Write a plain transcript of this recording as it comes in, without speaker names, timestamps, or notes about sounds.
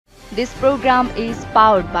This program is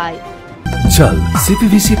powered by Ujyalo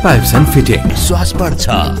CPVC pipes and fittings. श्वास पर्छ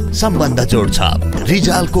सम्बन्ध जोड्छ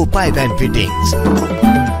रिजालको pipe and fittings.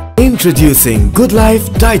 Introducing Good Life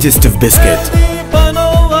Digestive Biscuit.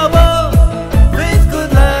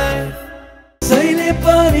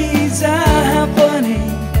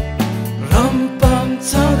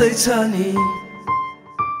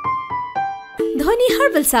 धनी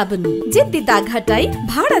herbal साबुन जित्ती दाग हटाई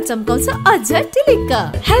भाडा चम्काउँछ अझ टिलिक्क.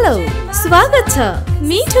 हेलो, स्वागत छ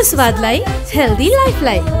मिठो स्वादलाई हेल्दी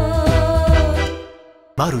लाइफलाई.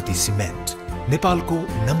 मारुति सिमेन्ट नेपालको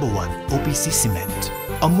नम्बर 1 ओपीसी सिमेन्ट.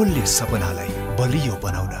 अमूल्य सपनालाई बलियो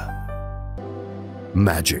बनाउन.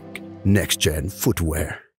 Magic Next Gen Footwear.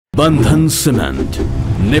 बन्धन सिमेन्ट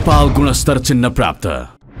नेपाल गुणस्तर चिन्ह प्राप्त.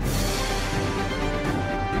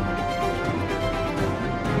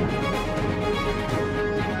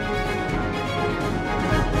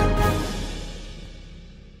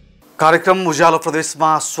 कार्यक्रम उज्यालो प्रदेशमा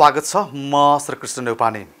स्वागत छ. म श्रीकृष्ण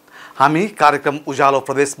नेउपाने. हामी कार्यक्रम उज्यालो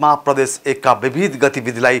प्रदेशमा प्रदेश 1 का विविध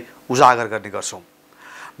गतिविधिलाई उजागर गर्ने गर्छौं.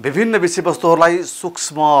 विभिन्न विषयवस्तुहरूलाई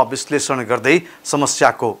सूक्ष्म विश्लेषण गर्दै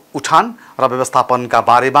समस्याको उठान र व्यवस्थापनका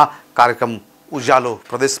बारेमा कार्यक्रम उज्यालो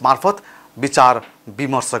प्रदेश मार्फत विचार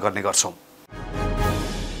विमर्श गर्ने गर्छौं.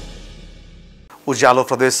 उज्यालो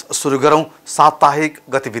प्रदेश सुरु गरौं साप्ताहिक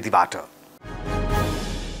गतिविधिबाट.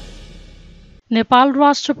 नेपाल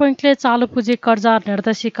राष्ट्र बैंकले चालू पुँजी कर्जा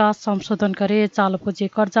निर्देशिका संशोधन गरे. चालू पुँजी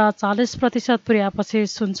कर्जा 40% पुर्याएपछि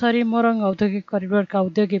सुनसरी मोरङ औद्योगिक करिडोरका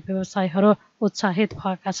उद्योगी व्यवसायीहरू उत्साहित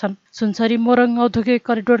भएका छन्. सुनसरी मोरङ औद्योगिक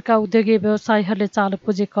करिडोरका उद्योगी व्यवसायीहरूले चालू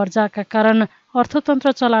पुँजी कर्जाका कारण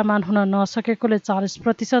अर्थतन्त्र चलायमान हुन नसकेकोले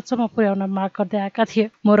 40% सम्म पुर्याउन माग गर्दै आएका थिए.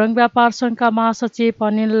 मोरङ व्यापार सङ्घका महासचिव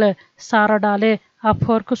अनिल सारडाले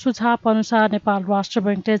आफूहरूको सुझाव अनुसार नेपाल राष्ट्र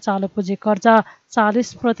बैंकले चालू पुँजी कर्जा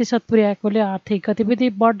 40% पुर्याएकोले आर्थिक गतिविधि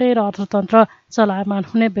बढ्ने र अर्थतन्त्र चलायमान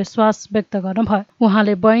हुने विश्वास व्यक्त गर्नुभयो.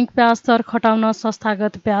 उहाँले बैंक ब्याज दर घटाउन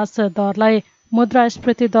संस्थागत ब्याज दरलाई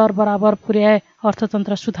मुद्रास्फीति दर बराबर पुर्याए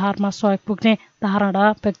अर्थतन्त्र सुधारमा सहयोग पुग्ने धारणा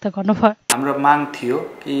व्यक्त गर्नुभयो. हाम्रो माग थियो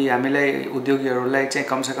कि हामीलाई उद्योगीहरूलाई चाहिँ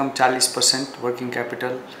कमसेकम 40% वर्किङ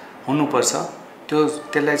क्यापिटल हुनुपर्छ.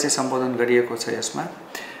 त्यसलाई चाहिँ सम्बोधन गरिएको छ यसमा.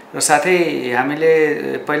 र साथै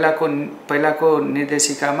हामीले पहिलाको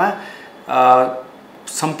निर्देशिकामा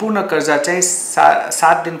सम्पूर्ण कर्जा चाहिँ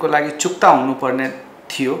 7 दिनको लागि चुक्ता हुनुपर्ने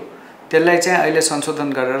थियो. त्यसलाई चाहिँ अहिले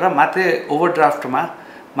संशोधन गरेर मात्रै ओभरड्राफ्टमा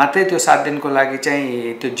मात्रै त्यो 7 दिनको लागि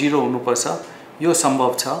चाहिँ त्यो 0 हुनुपर्छ. यो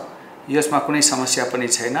सम्भव छ. यसमा कुनै समस्या पनि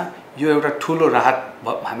छैन. यो एउटा ठुलो राहत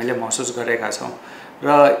हामीले महसुस गरेका छौँ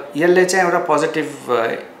र यसले चाहिँ एउटा पोजिटिभ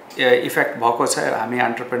इफेक्ट भएको छ हामी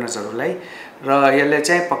एन्टरप्रेनर्सहरूलाई र यसले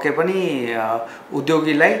चाहिँ पक्कै पनि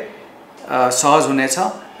उद्योगीलाई सहज हुनेछ.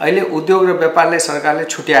 अहिले उद्योग र व्यापारलाई सरकारले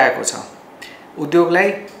छुट्याएको छ. उद्योगलाई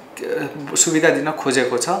सुविधा दिन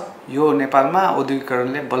खोजेको छ. यो नेपालमा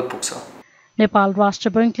औद्योगिकरणले बल पुग्छ. नेपाल राष्ट्र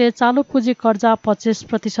बैंकले चालू पुँजी कर्जा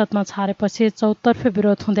 25% छाडेपछि चौतर्फे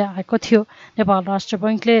विरोध हुँदै आएको थियो. नेपाल राष्ट्र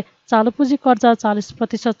बैंकले चालू पुँजी कर्जा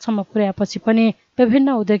 40% सम्म पुर्याएपछि पनि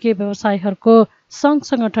विभिन्न उद्योगी व्यवसायीहरूको सङ्घ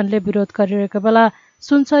सङ्गठनले विरोध गरिरहेको बेला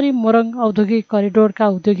सुनसरी मोरङ औद्योगिक करिडोरका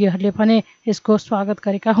उद्योगीहरूले भने यसको स्वागत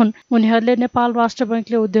गरेका हुन्. उनीहरूले नेपाल राष्ट्र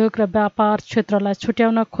बैंकले उद्योग र व्यापार क्षेत्रलाई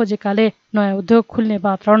छुट्याउन खोजेकाले नयाँ उद्योग खुल्ने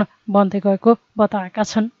वातावरण बन्दै गएको बताएका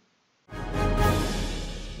छन्.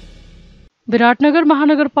 विराटनगर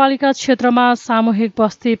महानगरपालिका क्षेत्रमा सामूहिक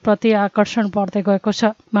बस्ती प्रति आकर्षण बढ्दै गएको छ.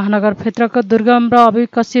 महानगरभित्रको दुर्गम र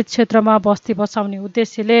अविकसित क्षेत्रमा बस्ती बसाउने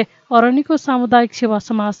उद्देश्यले अरनिको सामुदायिक सेवा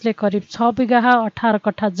समाजले करिब 6 बिघा 18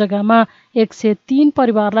 कट्ठा जग्गामा 103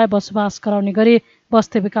 परिवारलाई बसोबास गराउने गरी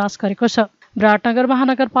बस्ती विकास गरेको छ. विराटनगर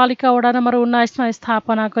महानगरपालिका वडा नम्बर 19 मा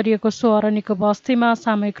स्थापना गरिएको सो अरनिको बस्तीमा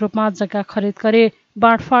सामूहिक रूपमा जग्गा खरिद गरी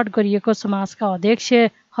बाँडफाँड गरिएको समाजका अध्यक्ष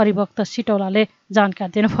हरिभक्त सिटौलाले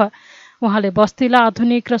जानकारी दिनुभयो. उहाँले बस्तीलाई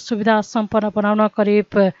आधुनिक र सुविधा सम्पन्न बनाउन करिब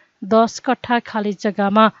 10 कट्ठा खाली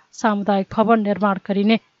जग्गामा सामुदायिक भवन निर्माण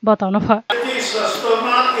गरिने बताउनुभयो.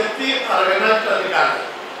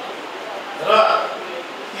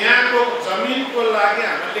 यहाँको जमिनको लागि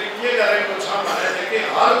हामीले के गरेको छ भनेदेखि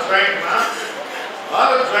हर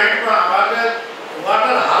जोइन्टमा हामीले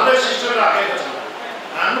वाटर हार्वेस्ट सिस्टम राखेको छ.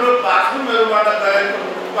 हाम्रो बाथरुमहरूबाट गएको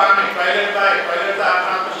पानी टोइलेट त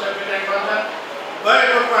आफ्नो सेपरेट गर्छ.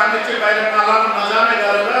 गएको पानी चाहिँ बाहिर नालामा नजाने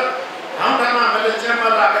गरेर ठाउँमा हामीले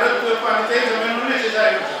चेम्बर राखेर त्यो पानी त्यही जमिनमा नै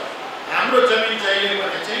सिँचाएको छ. हाम्रो जमिन जहिले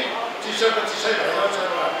पनि चाहिँ चिसोको चिसै भएको छ र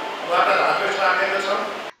वाटर हार्वेस्ट राखेको छ.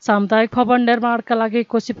 सामुदायिक भवन निर्माणका लागि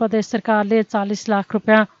कोशी प्रदेश सरकारले 40 लाख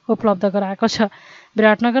रुपियाँ उपलब्ध गराएको छ.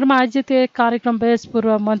 विराटनगरमा आयोजित एक कार्यक्रमबीच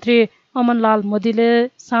पूर्व मन्त्री अमनलाल मोदीले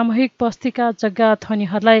सामूहिक बस्तीका जग्गा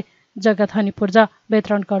धनीहरूलाई जग्गा धनी पूर्जा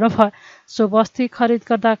वितरण गर्नुभयो। सो बस्ती खरिद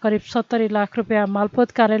गर्दा करिब 70 लाख रुपियाँ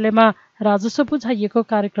मालपोत कार्यालयमा राजस्व बुझाइएको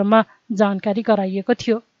कार्यक्रममा जानकारी गराइएको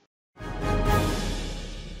थियो।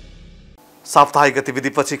 साप्ताहिक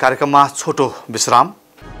गतिविधिपछि कार्यक्रममा छोटो विश्राम।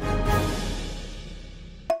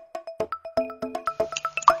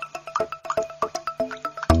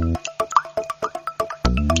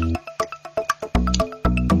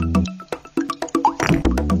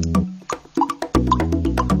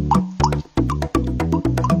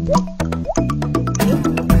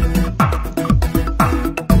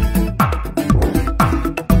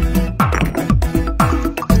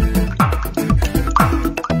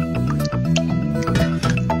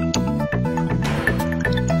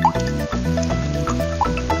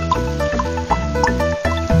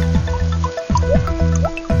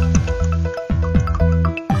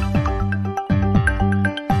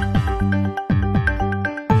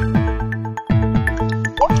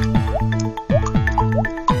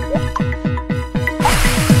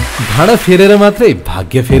 भाडा फेरेर मात्रै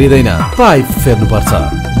भाग्य फेरिदैन, पाइप फेर्नुपर्छ।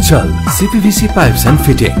 जल CPVC Pipes and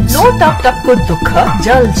fittings. No top टपको दुःख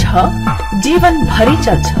जल छ, जीवन भरि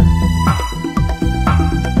चल्छ।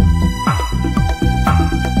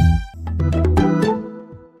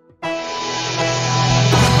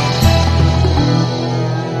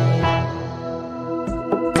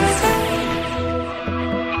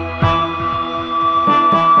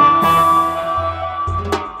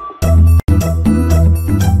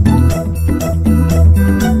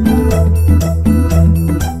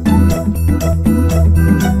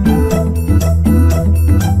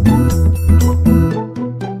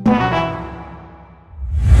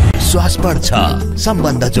 बढ्छ,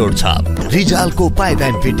 सम्बन्ध जोड्छ। रिजालको पाइप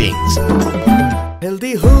एन्ड फिटिंग्स।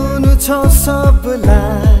 हेल्दी हुनु छ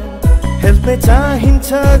सबलाई, हेल्थ पे चाहिन्छ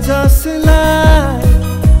जसलाई।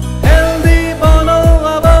 हेल्दी बनाऊ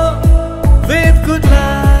अब विथ गुड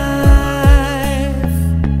लाइफ।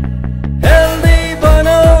 हेल्दी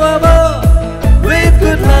बनाऊ अब विथ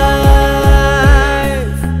गुड लाइफ।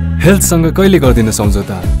 हेल्थसँग कहिले गर्दिन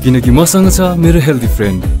सम्झौता, किनकि मसँग छ मेरो healthy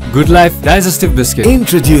friend good life digestive biscuit.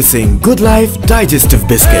 Introducing Good Life Digestive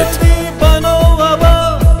Biscuit.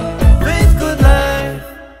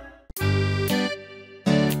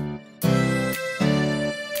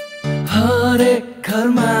 हरेक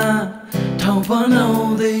घरमा ठाउँ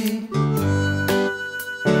बनाउँदै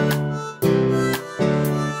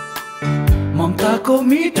ममताको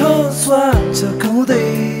मिठो स्वाद चखाउँदै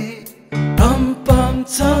पम पम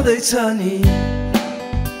छँदैछ नि।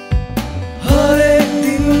 हरेक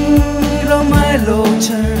दिन रमाइलो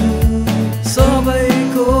क्षण,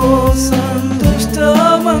 सबैको सन्तुष्ट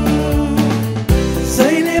मन।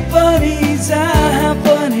 जहिले पनि जहाँ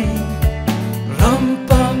पनि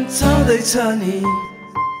रमपम छँदैछ नि।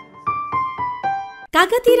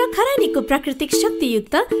 कागती र खरानीको प्राकृतिक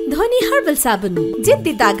शक्तियुक्त ध्वनि हर्बल साबुन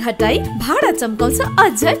जिद्दी दाग हटाई भाडा चम्काउँछ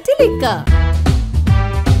अझ टिलिक्क।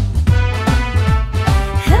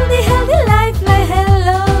 हेल्दी हेल्दी लाइफलाई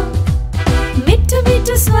हेलो, मिठो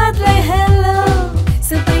मिठो स्वादलाई हेलो।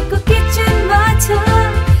 सबैको किचनमा छ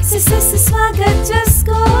स्वागत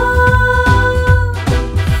जसको।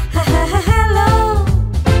 Hello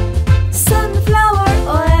sunflower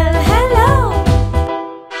oil hello.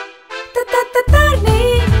 तार्ने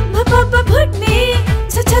भुट्ने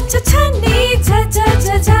छान्ने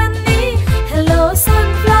जान्ने। हेलो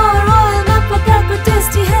सनफ्लावर ओइलमा पकाएको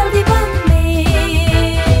टेस्टी हेल्दी बन्ने।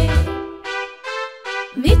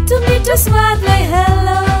 मिठो मिठो स्वादलाई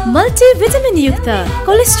हेलो। मल्टीभिटामिन युक्त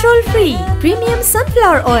cholesterol free premium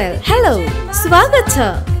sunflower oil hello. स्वागत छ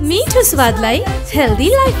मिठो स्वादलाई हेल्दी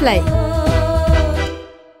लाइफलाई।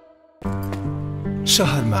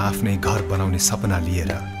 शहरमा आफ्नै घर बनाउने सपना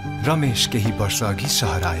लिएर रमेश केही वर्ष अघि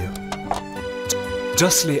शहर आयो।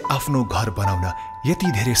 जसले आफ्नो घर बनाउन यति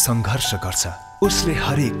धेरै सङ्घर्ष गर्छ, उसले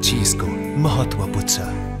हरेक चीजको महत्त्व बुझ्छ।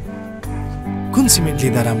 कुन सिमेन्ट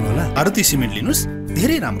लिँदा राम्रो होला? आरती सिमेन्ट लिनुस्,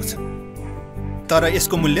 धेरै राम्रो छ, तर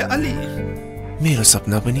यसको मूल्य अलि। मेरो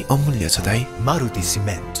सपना पनि अमूल्य छ दाइ। मारुति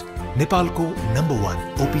सिमेन्ट, नेपालको नम्बर 1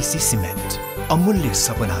 ओपीसी सिमेन्ट, अमूल्य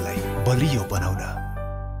सपनालाई बलियो बनाउन।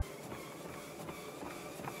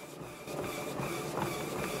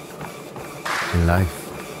 In life,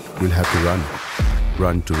 you'll have to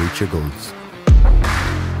run to reach your goals.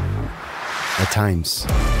 At times,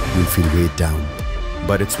 you'll feel weighed down,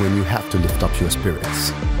 but it's when you have to lift up your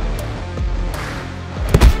spirits.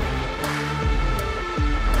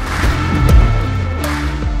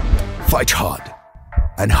 Fight hard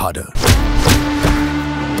and harder.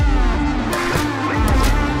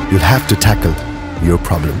 You'll have to tackle your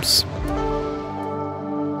problems.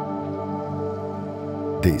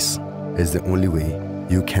 This is the only way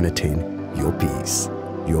you can attain your peace,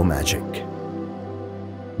 your magic.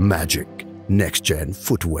 Magic Next Gen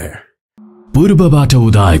Footwear. पूर्वबाट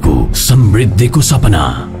उदाएको समृद्धिको सपना,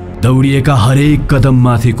 दौडिएका हरेक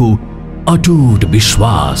कदममाथिको अटुट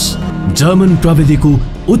विश्वास, German प्रविधिको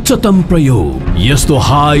उच्चतम प्रयोग, यस्तो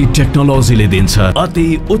high टेक्नोलोजीले दिन्छ अति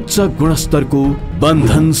उच्च गुणस्तरको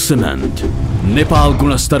बन्धन सिमेन्ट, नेपाल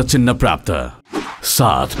गुणस्तर चिन्ह प्राप्त,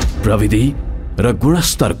 साथ प्रविधि र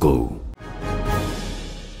गुणस्तरको।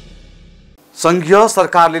 संघीय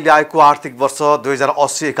सरकारले ल्याएको आर्थिक वर्ष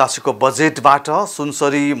 2080-81 को बजेटबाट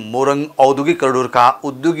सुनसरी मोरङ औद्योगिक करिडोरका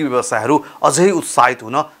उद्योगी व्यवसायहरू अझै उत्साहित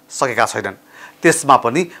हुन सकेका छैनन्। त्यसमा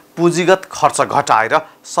पनि पुँजीगत खर्च घटाएर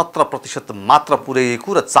 17% मात्र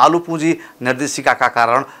पुर्याइएको र चालु पुँजी निर्देशिकाका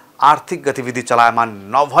कारण आर्थिक गतिविधि चलायमान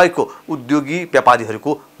नभएको उद्योगी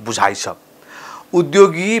व्यापारीहरूको बुझाइ छ।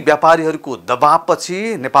 उद्योगी व्यापारीहरूको दबावपछि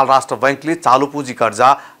नेपाल राष्ट्र बैंकले चालु पुँजी कर्जा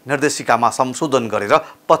निर्देशिकामा संशोधन गरेर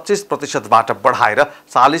 25% बाट बढाएर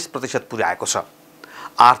 40% पुर्याएको छ।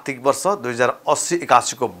 आर्थिक वर्ष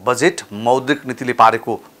 2080-81 को बजेट मौद्रिक नीतिले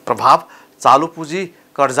पारेको प्रभाव, चालु पुँजी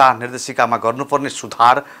कर्जा निर्देशिकामा गर्नुपर्ने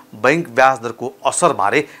सुधार, बैंक ब्याज दरको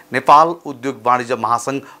असरबारे नेपाल उद्योग वाणिज्य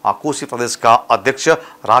महासंघ कोशी प्रदेशका अध्यक्ष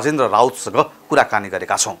राजेन्द्र राउतसँग कुराकानी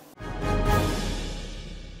गरेका छौं।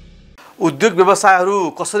 उद्योग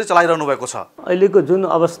व्यवसायहरू कसरी चलाइरहनु भएको छ? अहिलेको जुन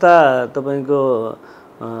अवस्था तपाईको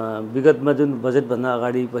विगतमा जुन बजेट भन्दा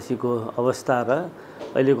अगाडि पछिको अवस्था र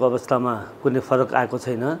अहिलेको अवस्थामा कुनै फरक आएको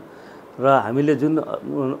छैन र हामीले जुन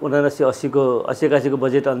 79-80 को 80-81 को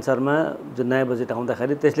बजेट अनुसारमा जुन नयाँ बजेट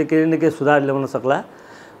आउँदाखेरि त्यसले केही न केही सुधार ल्याउन सक्ला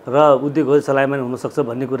र उद्योगहरू चलायमान हुन सक्छ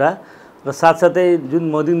भन्ने कुरा र साथसाथै जुन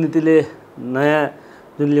मौद्रिक नीतिले नयाँ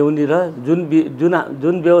जुन ल्याउने र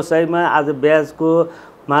जुन व्यवसायमा आज ब्याजको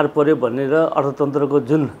मार पर्यो भनेर अर्थतन्त्रको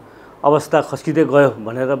जुन अवस्था खस्किँदै गयो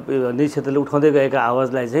भनेर निजी क्षेत्रले उठाउँदै गएका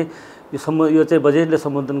आवाजलाई चाहिँ यो चाहिँ बजेटले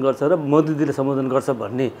सम्बोधन गर्छ र मौद्रिक नीतिले सम्बोधन गर्छ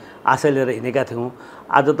भन्ने आशा लिएर हिँडेका थियौँ।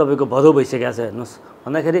 आज तपाईँको भदौ भइसकेको छ हेर्नुहोस्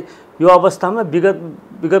भन्दाखेरि यो अवस्थामा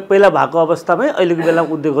विगत पहिला भएको अवस्थामै अहिलेको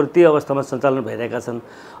बेलामा उद्योगहरू त्यही अवस्थामा सञ्चालन भइरहेका छन्।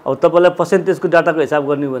 अब तपाईँलाई पर्सेन्टेजको डाटाको हिसाब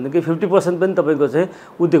गर्ने हो भनेदेखि 50% पनि तपाईँको चाहिँ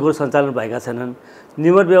उद्योगहरू सञ्चालन भएका छैनन्।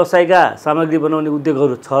 निर्माण व्यवसायका सामग्री बनाउने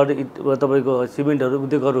उद्योगहरू तपाईँको सिमेन्टहरू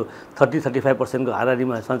उद्योगहरू 30-35% को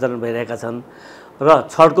हाराहारीमा सञ्चालन भइरहेका छन् र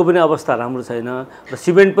छडको पनि अवस्था राम्रो छैन र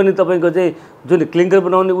सिमेन्ट पनि तपाईँको चाहिँ जुन क्लिङ्कर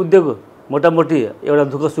बनाउने उद्योग मोटामोटी एउटा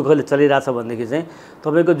दुःख सुखले चलिरहेछ भनेदेखि चाहिँ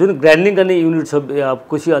तपाईँको जुन ग्राइन्डिङ गर्ने युनिट छ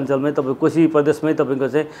कोशी अञ्चलमै तपाईँको कोशी प्रदेशमै तपाईँको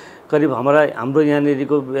चाहिँ करिब हाम्रो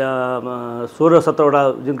यहाँनिरको 16-17वटा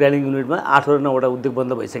जुन ग्राइन्डिङ युनिटमा 8-9वटा उद्योग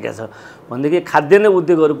बन्द भइसकेको छ भनेदेखि खाद्यान्न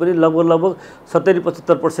उद्योगहरू पनि लगभग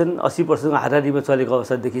 70-75%, 80% हाराहारीमा चलेको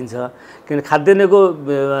अवस्था देखिन्छ। किनभने खाद्यान्नको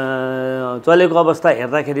चलेको अवस्था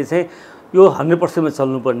हेर्दाखेरि चाहिँ यो 100% मा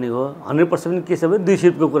चल्नुपर्ने हो। 100% के छ भने 2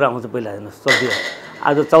 शिफ्टको कुरा आउँछ पहिला हेर्नुहोस् सब्जी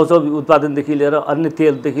आज चाउचाउ उत्पादनदेखि लिएर अन्य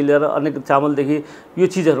तेलदेखि लिएर अन्य चामलदेखि यो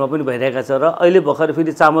चिजहरूमा पनि भइरहेका छ र अहिले भर्खर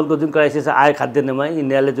फेरि चामलको जुन क्राइसिस आयो खाद्यान्नमा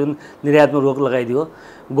इन्डियाले जुन निर्यातमा रोक लगाइदियो,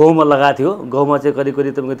 गहुँमा लगाएको थियो। गहुँमा चाहिँ करिब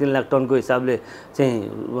तपाईँको 3 लाख टनको हिसाबले चाहिँ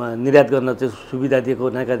निर्यात गर्न चाहिँ सुविधा दिएको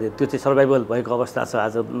त्यो चाहिँ सर्भाइभल भएको अवस्था छ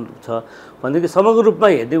आज छ भनेदेखि समग्र रूपमा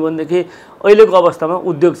हेर्ने भनेदेखि अहिलेको अवस्थामा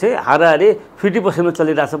उद्योग चाहिँ हाराहारी 50% मा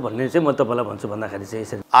चलिरहेछ भन्ने चाहिँ म तपाईँलाई भन्छु। भन्दाखेरि चाहिँ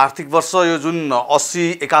यसरी आर्थिक वर्ष यो जुन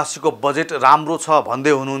 80-81 को बजेट राम्रो छ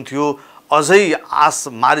भन्दै हुनुहुन्थ्यो, अझै आश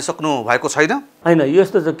मारिसक्नु भएको छैन? हैन,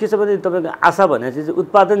 यस्तो छ के छ भने तपाईँको आशा भने चाहिँ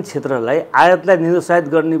उत्पादन क्षेत्रलाई आयातलाई निरुत्साहित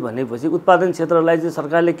गर्ने भनेपछि उत्पादन क्षेत्रलाई चाहिँ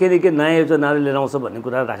सरकारले के नयाँ योजनाहरू लिएर आउँछ भन्ने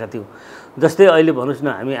कुरा राखेको थियो। जस्तै अहिले भन्नुहोस्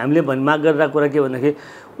न हामीले माग गरिरहेको कुरा के भन्दाखेरि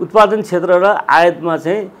उत्पादन क्षेत्र र आयातमा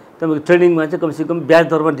चाहिँ तपाईँको ट्रेडिङमा चाहिँ कमसेकम ब्याज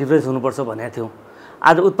दरमा डिफरेन्स हुनुपर्छ भनेको थियौँ।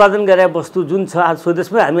 आज उत्पादन गरेका वस्तु जुन छ आज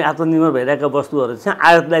स्वदेशमै हामी आत्मनिर्भर भइरहेका वस्तुहरू चाहिँ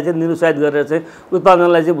आयातलाई चाहिँ निरुत्साहित गरेर चाहिँ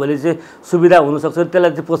उत्पादनलाई चाहिँ भोलि चाहिँ सुविधा हुनसक्छ, त्यसलाई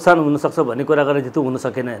चाहिँ प्रोत्साहन हुनसक्छ भन्ने कुरा गरेर त्यो हुन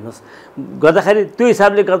सकेन। हेर्नुहोस् गर्दाखेरि त्यो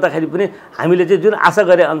हिसाबले गर्दाखेरि पनि हामीले चाहिँ जुन आशा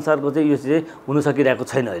गरे अनुसारको चाहिँ यो चाहिँ हुन सकिरहेको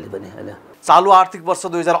छैन अहिले पनि। होइन, चालु आर्थिक वर्ष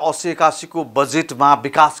 2080-81 को बजेटमा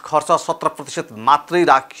विकास खर्च 17% मात्रै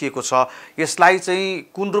राखिएको छ। यसलाई चाहिँ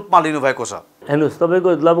कुन रूपमा लिनुभएको छ? हेर्नुहोस् तपाईँको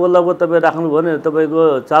लगभग तपाईँ राख्नुभयो भने तपाईँको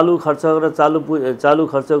चालु खर्च र चालु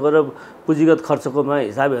खर्च गरेर पुँजीगत खर्चकोमा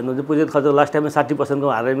हिसाब हेर्नु चाहिँ पुँजीगत खर्च लास्ट टाइममा 60% को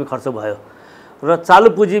हाराहारीमा खर्च भयो र चालु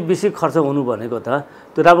पुँजी बेसी खर्च हुनु भनेको त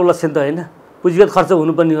त्यो राम्रो लक्षण त होइन। पुँजीगत खर्च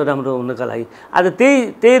हुनुपर्ने हो राम्रो हुनका लागि। आज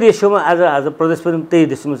त्यही रेसियोमा आज प्रदेश पनि त्यही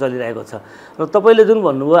रेसियोमा चलिरहेको छ र तपाईँले जुन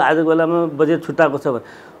भन्नुभयो आजको बेलामा बजेट छुट्टाएको छ भने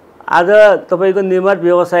आज तपाईँको निर्माण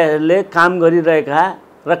व्यवसायहरूले काम गरिरहेका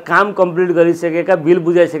र काम कम्प्लिट गरिसकेका बिल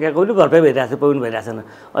बुझाइसकेका पनि भरपाई भइरहेछ, पेमेन्ट भइरहेछन्।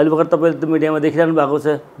 अहिले भर्खर तपाईँले त मिडियामा देखिरहनु भएको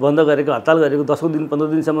छ, बन्द गरेको हडताल गरेको 10 दिन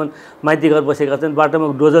 15 दिनसम्म माइती घर बसेका छन्,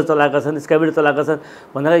 बाटोमा डोजर चलाएका छन्, स्काइवेटर चलाएका छन्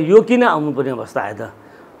भन्दाखेरि यो किन आउनुपर्ने अवस्था आयो त?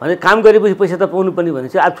 भने काम गरेपछि पैसा त पाउनु पनि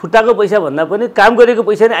भनेपछि अब छुट्टाको पैसा भन्दा पनि काम गरेको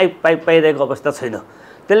पैसा नै पाइरहेको अवस्था छैन।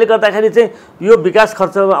 त्यसले गर्दाखेरि चाहिँ यो विकास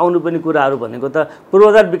खर्चमा आउनु पनि कुराहरू भनेको त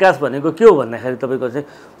पूर्वाधार विकास भनेको के हो भन्दाखेरि तपाईँको चाहिँ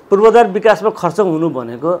पूर्वाधार विकासमा खर्च हुनु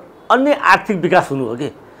भनेको अन्य आर्थिक विकास हुनु हो कि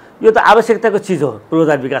यो त आवश्यकताको चिज हो।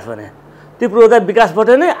 पूर्वाधार विकास भने त्यो पूर्वाधार विकासबाट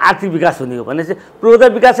नै आर्थिक विकास हुने हो भने चाहिँ पूर्वाधार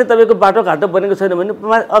विकास चाहिँ तपाईँको बाटोघाटो बनेको छैन भने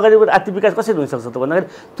अगाडिबाट आर्थिक विकास कसरी हुनसक्छ त भन्दाखेरि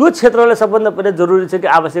त्यो क्षेत्रलाई सबभन्दा पहिला जरुरी छ कि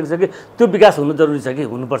आवश्यक छ कि त्यो विकास हुनु जरुरी छ कि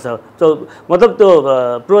हुनुपर्छ। मतलब त्यो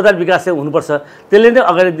पूर्वाधार विकास चाहिँ हुनुपर्छ। त्यसले नै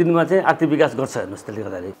अगाडि दिनमा चाहिँ आर्थिक विकास गर्छ हेर्नुहोस्। त्यसले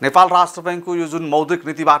गर्दाखेरि नेपाल राष्ट्र ब्याङ्कको यो जुन मौद्रिक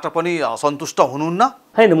नीतिबाट पनि सन्तुष्ट हुनुहुन्न?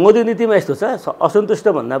 होइन, मौद्रिक नीतिमा यस्तो छ, असन्तुष्ट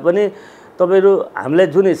भन्दा पनि तपाईँहरू हामीलाई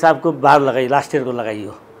जुन हिसाबको बार लगाइ लास्ट इयरको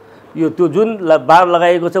लगाइयो यो त्यो जुन बार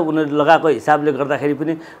लगाएको छ उनीहरूले लगाएको हिसाबले गर्दाखेरि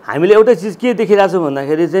पनि हामीले एउटै चिज के देखिरहेको छौँ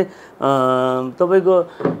भन्दाखेरि चाहिँ तपाईँको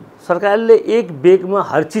सरकारले एक बेगमा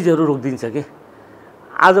हर चिजहरू रोकिदिन्छ कि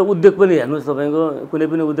आज उद्योग पनि हेर्नुहोस् तपाईँको कुनै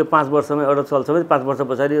पनि उद्योग 5 वर्षमा एउटा चल्छ भने 5 वर्ष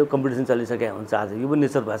पछाडि कम्पिटिसन चलिसकेको हुन्छ। आज यो पनि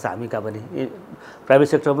नेचर भएको छ हामीका पनि प्राइभेट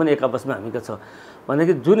सेक्टर पनि एक आपसमा हामीका छ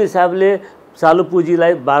भनेदेखि जुन हिसाबले चालु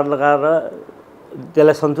पुँजीलाई बार लगाएर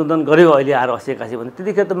त्यसलाई सन्तुलन गर्यो अहिले आएर 80-81 भने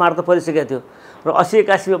त्यतिखेर त मार त परिसकेको थियो र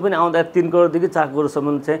 80-81 पनि आउँदा 3 करोडदेखि 4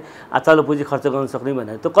 करोडसम्म चाहिँ चालु पुँजी खर्च गर्न सक्ने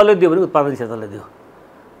भनेर त कसले दियो भने उत्पादन क्षेत्रले दियो।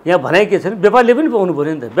 यहाँ भनाइ के छ भने व्यापारीले पनि पाउनु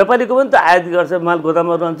पऱ्यो नि त। व्यापारीको पनि त आयात गर्छ, माल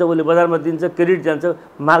गोदाममा रहन्छ, उसले बजारमा दिन्छ, क्रेडिट जान्छ।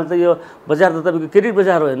 माल त यो बजार त तपाईँको क्रेडिट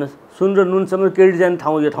बजार हो हेर्नुहोस्। सुन र नुनसम्म क्रेडिट जाने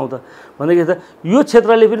ठाउँ यो ठाउँ त भनेको त यो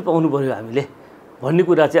क्षेत्रले पनि पाउनु पऱ्यो हामीले भन्ने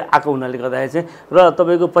कुरा चाहिँ आएको हुनाले गर्दाखेरि चाहिँ र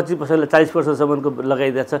तपाईँको 25 वर्षले 40 वर्षसम्मको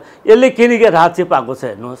लगाइदिएको छ। यसले केही राहत चाहिँ पाएको छ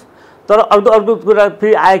हेर्नुहोस्। तर अर्को कुरा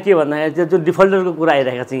फेरि आयो के भन्दाखेरि चाहिँ जुन डिफल्टरको कुरा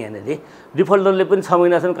आइरहेको छ यहाँनिर डिफल्टरले पनि 6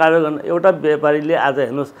 महिनासम्म कार्य गर्न एउटा व्यापारीले आज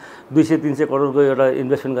हेर्नुहोस् 200-300 करोडको एउटा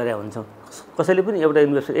इन्भेस्टमेन्ट गरे हुन्छ। कसैले पनि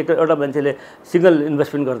एउटा मान्छेले सिंगल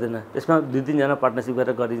इन्भेस्टमेन्ट गर्दैन। यसमा 2-3 जना पार्टनरसिप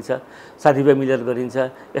गरेर गरिन्छ, साथीभाइ मिलेर गरिन्छ।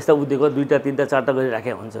 यस्ता उद्योगको 2टा 3टा 4टा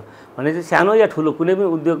गरिराखेको हुन्छ भने चाहिँ सानो या ठुलो कुनै पनि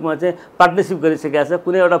उद्योगमा चाहिँ पार्टनरसिप गरिसकेको छ।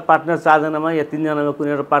 कुनै एउटा पार्टनर 4 जनामा या 3 जनामा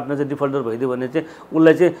कुनै एउटा पार्टनर चाहिँ डिफल्टर भइदियो भने चाहिँ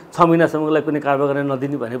उसलाई चाहिँ 6 महिनासम्मलाई कुनै कारबार गर्न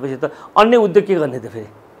नदिने भनेपछि त अन्य उद्योग के गर्ने त फेरि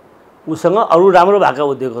उसँग अरू राम्रो भएका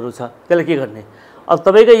उद्योगहरू छ त्यसले के गर्ने। अब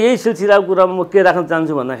तपाईँको यही सिलसिलाको कुरामा म के राख्न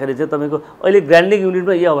चाहन्छु भन्दाखेरि चाहिँ तपाईँको अहिले ग्राइन्डिङ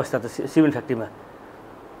युनिटमा यही अवस्था त सिमेन्ट फ्याक्ट्रीमा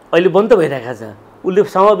अहिले बन्द भइरहेको छ। उसले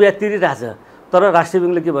समय ब्याज तिरिरहेछ तर राष्ट्रिय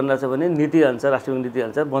ब्याङ्कले के भनिरहेछ भने नीतिअनुसार राष्ट्रिय ब्याङ्क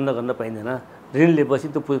नीतिअनुसार बन्द गर्न पाइँदैन, ऋण लिएपछि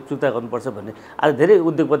त्यो चुक्ता गर्नुपर्छ भन्ने आज धेरै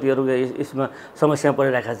उद्योगपतिहरू यसमा समस्यामा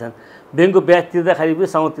परिरहेका छन्। ब्याङ्कको ब्याज तिर्दाखेरि पनि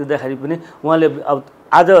समय तिर्दाखेरि पनि उहाँले अब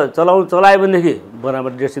आज चलायो भनेदेखि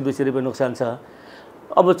बराबर 150-200 रुपियाँ नोक्सान छ।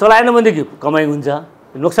 अब चलाएन भनेदेखि कमाइ हुन्छ,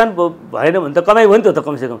 नोक्सान भएन भने त कमाइ भयो नि त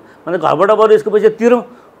कमसेकम भने घरबाट बरु यसको पैसा तिरौँ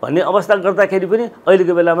भन्ने अवस्था गर्दाखेरि पनि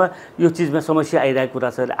अहिलेको बेलामा यो चिजमा समस्या आइरहेको कुरा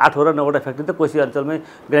छ। 8 9 फ्याक्ट्री त कोशी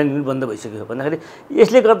अञ्चलमै ग्राइन्डिङ युनिट बन्द भइसक्यो भन्दाखेरि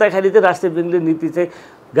यसले गर्दाखेरि चाहिँ राष्ट्रिय ब्याङ्कले नीति चाहिँ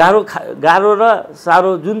गाह्रो र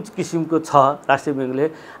साह्रो जुन किसिमको छ राष्ट्रिय ब्याङ्कले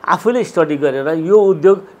आफूले स्टडी गरेर यो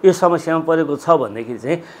उद्योग यो समस्यामा परेको छ भनेदेखि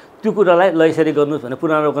चाहिँ त्यो कुरालाई ल यसरी गर्नुहोस् भने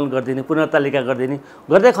पुनरावलोकन गरिदिने, पुनर्तालिका गरिदिने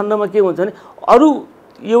गर्दै खण्डमा के हुन्छ भने अरू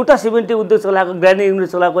एउटा सिमेन्टी उद्योग चलाएको ग्राइन्डिङ युनिट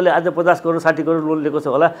चलाएकोले आज 50 करोड 60 करोड लोन लिएको छ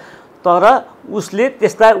होला तर उसले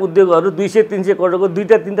त्यस्ता उद्योगहरू 200-300 करोडको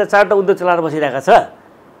 2टा 3टा 4टा उद्योग चलाएर बसिरहेको छ।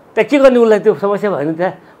 त्यहाँ के गर्ने उसलाई त्यो समस्या भएन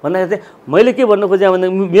त्यहाँ भन्दाखेरि चाहिँ मैले के भन्नु खोजेँ भने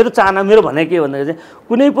मेरो चाहना मेरो भनाइ के भन्दाखेरि चाहिँ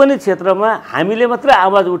कुनै पनि क्षेत्रमा हामीले मात्रै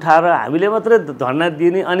आवाज उठाएर हामीले मात्रै धर्ना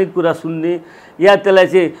दिने अनेक कुरा सुन्ने या त्यसलाई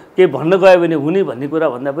चाहिँ के भन्न गयो भने हुने भन्ने कुरा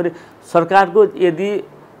भन्दा पनि सरकारको यदि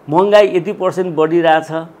महँगाई यति %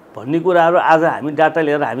 बढिरहेछ भन्ने कुराहरू आज हामी डाटा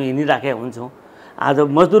लिएर हामी हिँडिराखेका हुन्छौँ। आज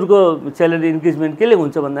मजदुरको स्यालेरी इन्क्रिजमेन्ट केले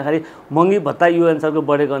हुन्छ भन्दाखेरि महँगी भत्ता यो अनुसारको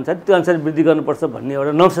बढेको अनुसार त्यो अनुसार वृद्धि गर्नुपर्छ भन्ने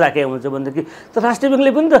एउटा नर्म्स राखेको हुन्छ भनेदेखि त राष्ट्रिय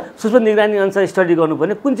ब्याङ्कले पनि त सूक्ष्म निगरानी अनुसार स्टडी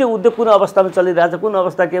गर्नुपर्ने कुन चाहिँ उद्योग कुन अवस्थामा चलिरहेछ कुन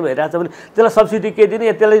अवस्था के भइरहेछ भने त्यसलाई सब्सिडी के दिने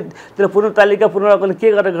या त्यसलाई पुनर्तालिका पुनरावलोकन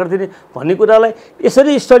के गरेर गरिदिने भन्ने कुरालाई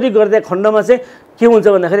यसरी स्टडी गर्दै खण्डमा चाहिँ के हुन्छ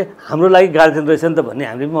भन्दाखेरि हाम्रो लागि गार्जियन रहेछ नि त भन्ने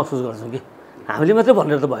हामीले महसुस गर्छौँ कि हामीले मात्रै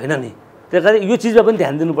भनेर त भएन नि। त्यही कारण यो चिजमा पनि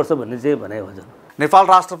ध्यान दिनुपर्छ भन्ने चाहिँ भनाइ हुन्छ। नेपाल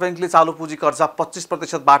राष्ट्र ब्याङ्कले चालु पुँजी कर्जा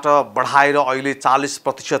 25%बाट बढाएर अहिले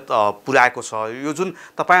 40% पुर्याएको छ। यो जुन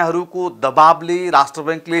तपाईहरूको दबावले राष्ट्र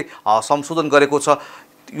ब्याङ्कले संशोधन गरेको छ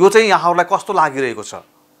यो चाहिँ यहाँहरूलाई कस्तो लागिरहेको छ?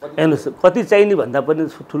 हेर्नुहोस् कति चाहिने भन्दा पनि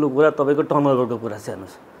ठुलो कुरा तपाईँको टर्नओभरको कुरा छ।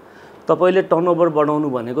 हेर्नुहोस् तपाईँले टर्नओभर बढाउनु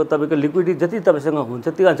भनेको तपाईँको लिक्विडिटी जति तपाईँसँग हुन्छ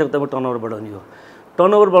त्यो अनुसार तपाईँ टर्नओभर बढाउने हो।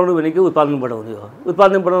 टर्नओभर बढाउनु भनेको उत्पादन बढाउने हो।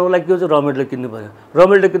 उत्पादन बढाउनको लागि के हुन्छ र मेटेरियल किन्नु पऱ्यो, र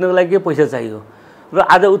मेटेरियल किन्नुको लागि के पैसा चाहियो र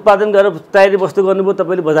आज उत्पादन गरेर तयारी वस्तु गर्नुभयो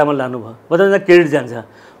तपाईँले बजारमा लानुभयो, बजारमा क्रेडिट जान्छ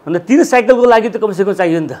भने 3 साइकलको लागि त कमसेकम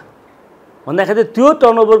चाहियो नि त। भन्दाखेरि त्यो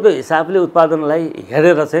टर्नओभरको हिसाबले उत्पादनलाई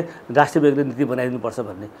हेरेर चाहिँ राष्ट्रिय ब्याङ्कले नीति बनाइदिनुपर्छ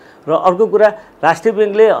भन्ने। र अर्को कुरा राष्ट्रिय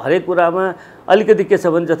ब्याङ्कले हरेक कुरामा अलिकति के छ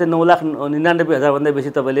भने जस्तै 9,99,000 भन्दा बेसी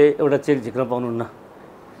तपाईँले एउटा चेक झिक्न पाउनुहुन्न।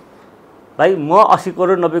 भाइ म 80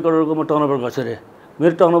 करोड 90 करोडको म टर्नओभर गर्छु अरे,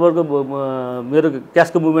 मेरो टर्नओभरको मेरो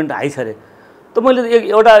क्यासको मुभमेन्ट हाई छ अरे, त मैले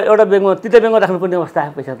एउटा ब्याङ्कमा तीता ब्याङ्कमा राख्नुपर्ने अवस्था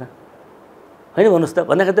आयो पैसा त होइन भन्नुहोस् त।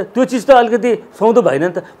 भन्दाखेरि त त्यो चिज त अलिकति सुहाउँदो भएन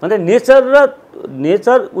नि त। भन्दा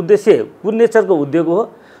नेचर उद्देश्य कुन नेचरको उद्योग हो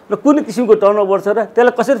र कुन किसिमको टर्नओभर छ र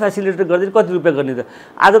त्यसलाई कसरी फेसिलिटेट गरिदिने, कति रुपियाँ गर्ने त।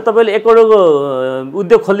 आज तपाईँले 1 करोडको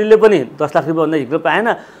उद्योग खोल्नेले पनि 10 लाख रुपियाँ भन्दा झिक्न पाएन,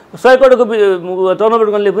 100 करोडको टर्नओभर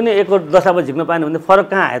गर्नेले पनि 1 करोड 10 लाखमा झिक्न पाएन भने फरक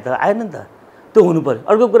कहाँ आयो त? आएन नि त। त्यो हुनु पऱ्यो।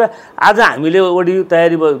 अर्को कुरा आज हामीले ओडी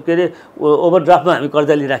तयारी के अरे ओभरड्राफ्टमा हामी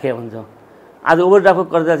कर्जा लिइराखेका हुन्छौँ। आज ओभरड्राफ्टको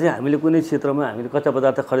कर्जा चाहिँ हामीले कुनै क्षेत्रमा हामीले कच्चा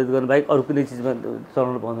पदार्थ खरिद गर्नु बाहेक अरू कुनै चिजमा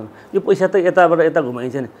चलाउनु पाउँदैन। यो पैसा त यताबाट यता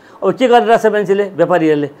घुमाइन्छ नि। अब के गरिरहेछ मान्छेले,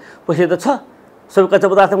 व्यापारीहरूले पैसा त छ, सबै कच्चा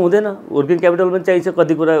पदार्थमा हुँदैन, वर्किङ क्यापिटल पनि चाहिन्छ,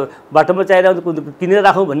 कति कुरा बाटोमा चाहिरहेको हुन्छ, किनेर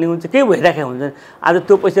राखौँ भन्ने हुन्छ, केही भइरहेको हुन्छ। आज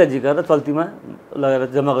त्यो पैसा झिकेर चल्तीमा लगेर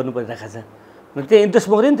जम्मा गर्नु परिरहेको छ। त्यहाँ इन्ट्रेस्ट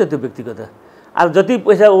मग्यो नि त त्यो व्यक्तिको त। आज जति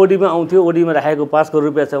पैसा ओडीमा आउँथ्यो, ओडीमा राखेको 5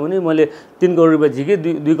 करोड रुपियाँ छ भने मैले 3 करोड रुपियाँ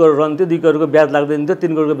झिकेँ, 2 करोड रन्थ्यो, 2 करोडको ब्याज लाग्दैन थियो,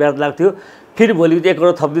 3 करोडको ब्याज लाग्थ्यो, फेरि भोलि 1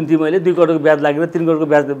 करोड थपिदिन्थेँ मैले, 2 करोडको ब्याज लागेन, 3 करोडको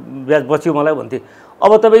ब्याज बच्यो मलाई भन्थेँ।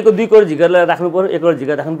 अब तपाईँको 2 करोड झिकेर राख्नु पऱ्यो, 1 करोड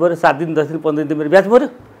झिकेर राख्नु पऱ्यो, 7 दिन 10 दिन 15 दिन मेरो ब्याज पऱ्यो।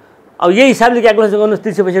 अब यही हिसाबले क्यालकुलेसन गर्नुहोस्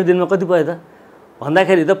 365 दिनमा कति भयो त?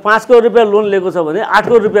 भन्दाखेरि त 5 करोड रुपियाँ लोन लिएको छ भने 8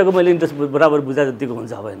 करोड रुपियाँको मैले इन्ट्रेस्ट बराबर बुझा जतिको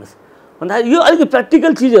हुन्छ। अब हेर्नुहोस् भन्दा यो अलिकति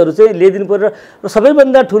प्र्याक्टिकल चिजहरू चाहिँ ल्याइदिनु पर्यो। र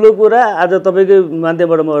सबैभन्दा ठुलो कुरा आज तपाईँको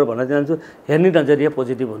माध्यमबाट म भन्न चाहन्छु, हेर्ने नजरिया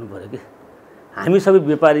पोजिटिभ हुनु पऱ्यो कि हामी सबै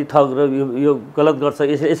व्यापारी ठग र यो गलत गर्छ,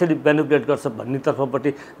 यसरी म्यानिपुलेट गर्छ भन्ने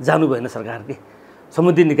तर्फपट्टि जानु भएन सरकार कि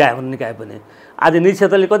समुद्री निकाय पनि। आज निजी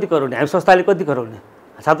क्षेत्रले कति गराउने, हामी संस्थाले कति गराउने,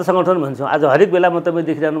 छात्र सङ्गठन भन्छौँ। आज हरेक बेलामा तपाईँ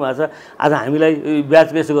देखिरहनु भएको छ, आज हामीलाई ब्याज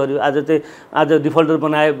पेस गर्यो, आज डिफल्टर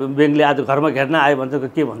बनायो ब्याङ्कले, आज घरमा घेर्न आयो भन्छ,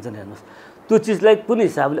 के भन्छन् हेर्नुहोस्। त्यो चिजलाई कुन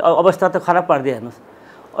हिसाबले अवस्था त खराब पारिदियो हेर्नुहोस्।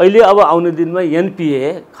 अहिले अब आउने दिनमा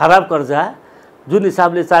एनपिए खराब कर्जा जुन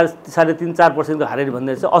हिसाबले 3.5-4% हारेर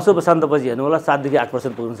भन्दैछ, अशुभ शान्तपछि हेर्नु होला 7 देखि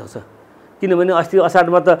 8% पुग्न सक्छ। किनभने अस्ति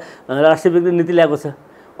असाढमा त राष्ट्रिय ब्याङ्कले नीति ल्याएको छ,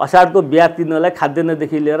 असाढको ब्याज तिर्नलाई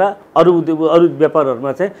खाद्यान्नदेखि लिएर अरू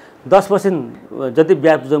व्यापारहरूमा चाहिँ 10% जति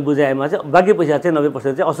ब्याज बुझाएमा चाहिँ बाँकी पैसा चाहिँ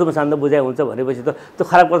 90% चाहिँ अशुभ शान्त बुझाइ हुन्छ भनेपछि त त्यो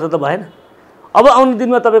खराब कर्जा त भएन। अब आउने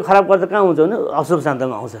दिनमा तपाईँ खराब कर्जा कहाँ हुन्छ भने अशुभ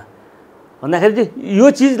शान्तमा आउँछ। भन्दाखेरि चाहिँ यो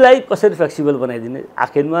चिजलाई कसरी फ्लेक्सिबल बनाइदिने,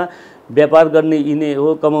 आखिरमा व्यापार गर्ने यिनै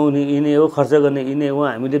हो, कमाउने यिनै हो, खर्च गर्ने यिनै हो,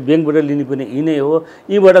 हामीले ब्याङ्कबाट लिने पनि यिनै हो,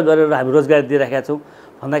 यीबाट गरेर हामी रोजगार दिइराखेका छौँ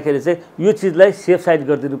भन्दाखेरि चाहिँ यो चिजलाई सेफ साइड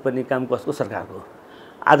गरिदिनुपर्ने काम कसको? सरकारको।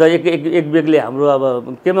 आज एक ब्याङ्कले हाम्रो अब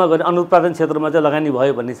केमा गर्ने अनुत्पादन क्षेत्रमा चाहिँ लगानी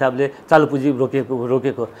भयो भन्ने हिसाबले चालु पुँजी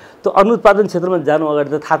रोकेको त्यो अनुत्पादन क्षेत्रमा जानु अगाडि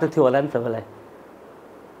त थाहा त थियो होला नि तपाईँलाई,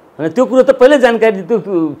 होइन? त्यो कुरो त पहिल्यै जानकारी त्यो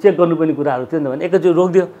चेक गर्नुपर्ने कुराहरू थियो नि त। भने एकैचोटि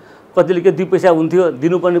रोकिदियो, कतिले के 2 पैसा हुन्थ्यो,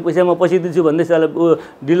 दिनुपर्ने पैसा म पछि दिन्छु भन्दै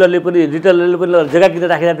डिलरले पनि रिटेलरले पनि जग्गा किनेर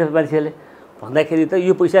राखिरहेको थियो मान्छेले। भन्दाखेरि त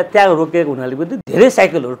यो पैसा त्यहाँ रोकिएको हुनाले पनि धेरै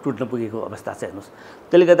साइकलहरू टुट्न पुगेको अवस्था छ हेर्नुहोस्।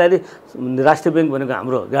 त्यसले गर्दाखेरि राष्ट्रिय ब्याङ्क भनेको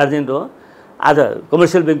हाम्रो गार्जियन हो, आज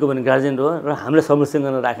कमर्सियल ब्याङ्कको पनि गार्जियन हो र हामीले संरक्षण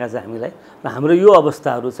गर्न राखेको छ हामीलाई। र हाम्रो यो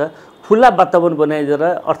अवस्थाहरू छ, खुला वातावरण बनाइदिएर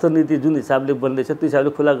अर्थनीति जुन हिसाबले बन्दैछ त्यो हिसाबले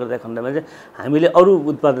खुला गर्दा खण्डमा चाहिँ हामीले अरू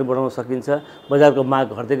उत्पादन बढाउन सकिन्छ। बजारको माग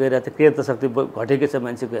घट्दै गइरहेको छ, क्रेता शक्ति घटेकै छ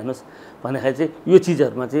मान्छेको हेर्नुहोस्। भन्दाखेरि चाहिँ यो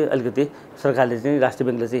चिजहरूमा चाहिँ अलिकति सरकारले चाहिँ राष्ट्रिय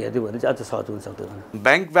ब्याङ्कले चाहिँ हेर्यो भने चाहिँ अझ सहज हुन सक्दैन।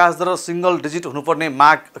 ब्याङ्क ब्याज दर सिङ्गल डिजिट हुनुपर्ने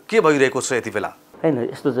माग के भइरहेको छ यति बेला? होइन,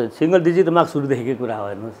 यस्तो छ, सिङ्गल डिजिट माग सुरुदेखिकै कुरा हो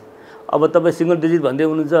हेर्नुहोस्। अब तपाईँ सिङ्गल डिजिट भन्दै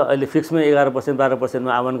हुनुहुन्छ, अहिले फिक्समै 11%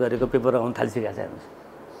 12%मा आह्वान गरेको पेपर आउन थालिसकेको छ हेर्नुहोस्।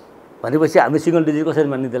 भनेपछि हामी सिङ्गल डिजिट कसरी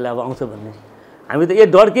मान्ने त्यसलाई अब आउँछ भन्ने हामी त यो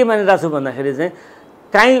डर के मानिरहेको छौँ भन्दाखेरि चाहिँ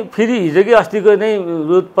काहीँ फेरि हिजोकै अस्तिको नै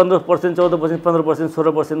रु 15%, 14%, 15%,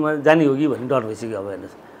 16%मा जाने हो कि भन्ने डर भइसक्यो। अब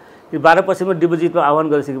हेर्नुहोस्, यो 12%मा डिपोजिटमा आह्वान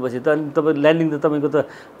गरिसकेपछि त अनि तपाईँ ल्यान्डिङ त तपाईँको त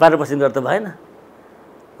 12% गरेर त भएन।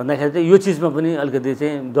 भन्दाखेरि चाहिँ यो चिजमा पनि अलिकति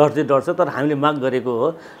चाहिँ डर छ। तर हामीले माग गरेको हो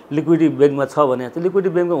लिक्विडिटी ब्याङ्कमा छ भने चाहिँ लिक्विडिटी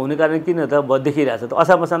ब्याङ्कमा हुने कारण किन त देखिरहेको छ त।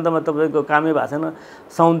 असार मसान्तमा तपाईँको कामै भएको छैन,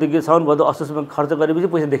 साउनदेखि भदौ असोजमा खर्च गरेपछि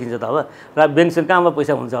पैसा देखिन्छ त। अब र ब्याङ्कसँग कहाँमा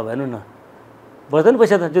पैसा हुन्छ अब हेर्नु न, बस्दैन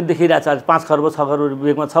पैसा त जुन देखिरहेको छ 5 खर्ब 6 करोड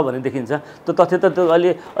ब्याङ्कमा छ भने देखिन्छ। त्यो तथ्य त त्यो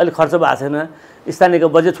अहिले खर्च भएको छैन, स्थानीयको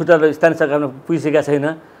बजेट छुट्याएर स्थानीय सरकारमा पुगिसकेको छैन,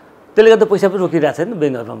 त्यसले गर्दा पैसा पनि रोकिरहेको छैन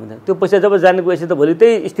ब्याङ्कहरूमा पनि। त्यो पैसा जब जाने गएपछि त भोलि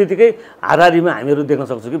त्यही स्थितिकै हाराहारीमा हामीहरू देख्न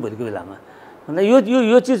सक्छौँ कि भोलिको बेलामा। अन्त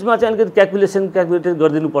यो चिजमा चाहिँ अलिकति क्यालकुलेट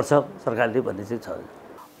गरिदिनुपर्छ सरकारले भन्ने चाहिँ छ।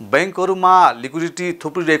 ब्याङ्कहरूमा लिक्विडिटी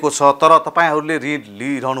थुप्रिरहेको छ तर तपाईँहरूले ऋण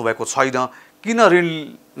लिइरहनु भएको छैन, किन ऋण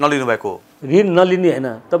नलिनु भएको? ऋण नलिने होइन,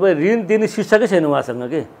 तपाईँ ऋण दिने शीर्षकै छैन उहाँसँग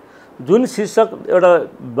कि जुन शीर्षक एउटा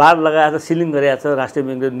बार लगाएर सिलिङ गरेको छ राष्ट्रिय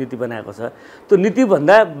ब्याङ्कले नीति बनाएको छ त्यो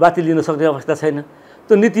नीतिभन्दा बाँकी लिन सक्ने अवस्था छैन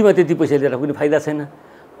त्यो नीतिमा त्यति पैसा लिएर कुनै फाइदा छैन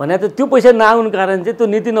भने त त्यो पैसा नआउनु कारण चाहिँ त्यो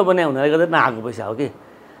नीति नबनाए हुनाले गर्दा नआएको पैसा हो कि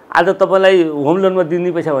आज तपाईँलाई होम लोनमा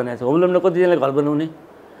दिने पैसा भनेको छ होम लोनमा कतिजनाले घर बनाउने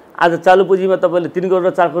आज चालु पुँजीमा तपाईँले 3 करोड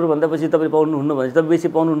र 4 करोड भन्दापछि तपाईँले पाउनुहुन्न भने तपाईँ बेसी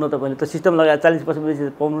पाउनुहुन्न तपाईँले त सिस्टम लगाएर 40% बेसी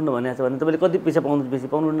पाउनुहुन्न भनेको छ भने तपाईँले कति पैसा पाउनु बेसी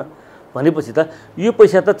पाउनुहुन्न भनेपछि त यो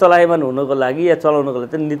पैसा त चलायमान हुनको लागि या चलाउनको लागि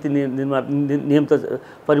त नीति निर्माण नियम त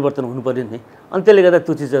परिवर्तन हुनु पर्यो नि अनि त्यसले गर्दा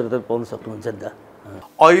त्यो चिजहरू त पाउन सक्नुहुन्छ नि त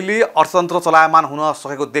अहिले अर्थतन्त्र चलायमान हुन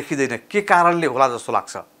सकेको देखिँदैन के कारणले होला जस्तो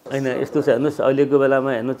लाग्छ हैन यस्तो छ हेर्नुस् अहिलेको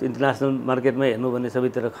बेलामा हेर्नुस् इन्टरनेसनल मार्केटमा हेर्नु भने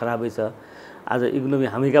सबैतिर खराबै छ आज इकोनोमी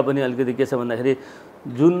हामीका पनि अलिकति के छ भन्दाखेरि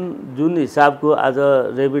जुन हिसाबको आज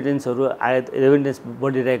रेमिटेन्सहरू रेमिटेन्स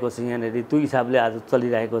बढिरहेको छ यहाँनिर त्यो हिसाबले आज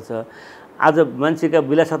चलिरहेको छ आज मान्छेका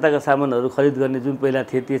विलासिताका सामानहरू खरिद गर्ने जुन पहिला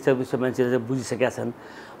थिए त्यो सब मान्छेले बुझिसकेका छन्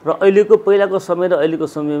र अहिलेको पहिलाको समय र अहिलेको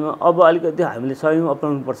समयमा अब अलिकति हामीले समयमा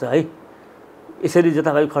अपनाउनु पर्छ है यसरी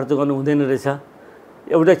जताभावी खर्च गर्नु हुँदैन रहेछ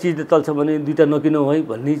एउटा चिजले चल्छ भने दुईटा नकिनौँ है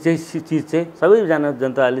भन्ने चाहिँ चिज चाहिँ सबैजना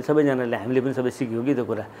जनताले सबैजनाले हामीले पनि सबै सिक्यौँ कि त्यो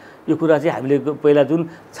कुरा यो कुरा चाहिँ हामीले पहिला जुन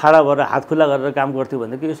छाडा भएर हात खुल्ला गरेर काम गर्थ्यौँ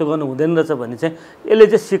भनेदेखि यसो गर्नु हुँदैन रहेछ भन्ने चाहिँ यसले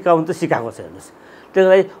चाहिँ सिकाउनु त सिकाएको छ हेर्नुहोस् त्यही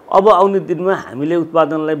लागि अब आउने दिनमा हामीले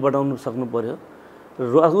उत्पादनलाई बढाउनु सक्नु पर्यो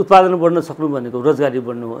उत्पादन बढ्न सक्नु भनेको रोजगारी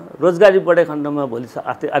बढ्नु हो रोजगारी बढे खण्डमा भोलि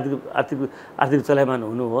आर्थिक चलायमान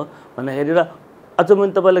हुनु हो भन्दाखेरि र अझ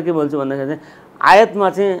मैले तपाईँलाई के भन्छु भन्दाखेरि आयातमा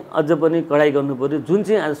चाहिँ अझ पनि कडाइ गर्नु पर्यो जुन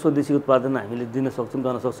चाहिँ आज स्वदेशी उत्पादन हामीले दिन सक्छौँ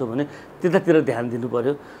गर्न सक्छौँ भने त्यतातिर ध्यान दिनु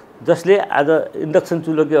पर्यो जसले आज इन्डक्सन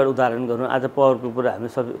चुलोकै एउटा उदाहरण गरौँ आज पावरको कुरा हामी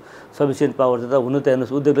सफिसियन्ट पावर त हुनु त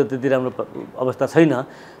हेर्नुहोस् उद्योगले त्यति राम्रो अवस्था छैन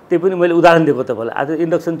त्यही पनि मैले उदाहरण दिएको तपाईँलाई आज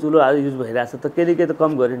इन्डक्सन चुलो आज युज भइरहेको छ त केही त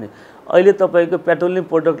कम गऱ्यो नि अहिले तपाईँको पेट्रोलियम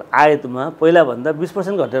प्रोडक्ट आयातमा पहिलाभन्दा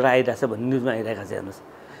 20% घटेर आइरहेछ भन्ने न्युजमा आइरहेको छ हेर्नुहोस्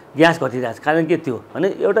ग्यास घटिरहेको छ कारण के थियो भने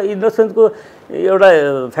एउटा इन्डक्सनको एउटा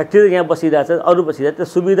फ्याक्ट्री यहाँ बसिरहेछ अरू बसिरहेको त्यो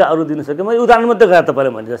सुविधा अरू दिन सक्यो मैले उदाहरण मात्रै गरेँ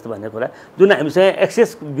तपाईँलाई भने जस्तो भन्ने कुरा जुन हामीसँग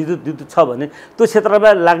एक्सेस विद्युत छ भने त्यो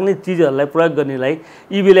क्षेत्रमा लाग्ने चिजहरूलाई प्रयोग गर्नेलाई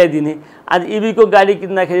इभीलाई दिने आज इभीको गाडी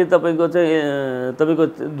किन्दाखेरि तपाईँको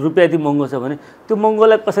रुपियाँ यति महँगो छ भने त्यो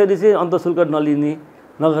महँगोलाई कसरी चाहिँ अन्तःशुल्क नलिने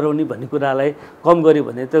नगराउने भन्ने कुरालाई कम गऱ्यो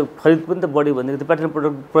भने त खरिद पनि त बढ्यो भने त्यो पेट्रोल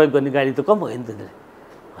प्रोडक्ट प्रयोग गर्ने गाडी त कम भयो नि त्यसले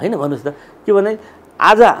होइन भन्नुहोस् त के भने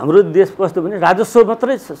आज हाम्रो देश कस्तो भने राजस्व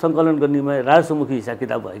मात्रै सङ्कलन गर्नेमा राजस्वमुखी हिसाब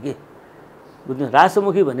किताब भयो कि बुझ्नु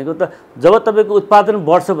राजस्वमुखी भनेको त जब तपाईँको उत्पादन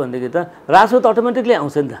बढ्छ भनेदेखि त राजस्व त अटोमेटिकली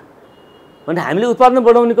आउँछ नि त भने हामीले उत्पादन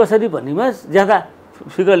बढाउने कसरी भन्नेमा ज्यादा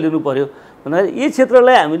फिगर लिनु पर्यो भन्दाखेरि यी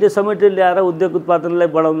क्षेत्रलाई हामीले समेटेर ल्याएर उद्योग उत्पादनलाई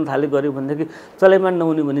बढाउन थाले गऱ्यो भनेदेखि चलायमान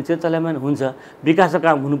नहुने भने चाहिँ चलायमान हुन्छ विकासको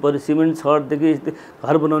काम हुनु पर्यो सिमेन्ट छडदेखि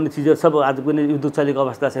घर बनाउने चिजहरू सब आज कुनै उद्योग चलेको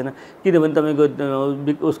अवस्था छैन किनभने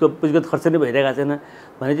तपाईँको उसको पुँजीगत खर्च नै भइरहेको छैन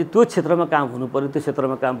भने चाहिँ त्यो क्षेत्रमा काम हुनु पर्यो त्यो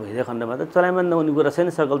क्षेत्रमा काम भइरहेको खण्डमा त चलायमान नहुने कुरा छैन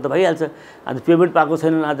सर्कल त भइहाल्छ आज पेमेन्ट पाएको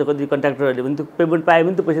छैनन् आज कति कन्ट्राक्टरहरूले पनि त्यो पेमेन्ट पाए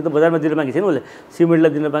पनि त्यो पैसा त बजारमा दिन बाँकी छैन उसले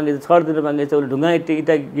सिमेन्टलाई दिन बाँकी छ छड दिन बाँकी छ उसले ढुङ्गा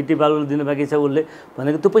इटा गिटी बालुवा दिन बाँकी छ उसले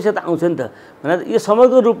भनेको त्यो पैसा त आउँछ नि त भने यो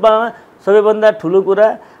समग्र रूपमा सबैभन्दा ठुलो कुरा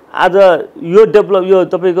आज यो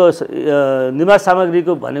तपाईँको निर्माण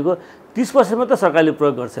सामग्रीको भनेको 30% मात्र सरकारले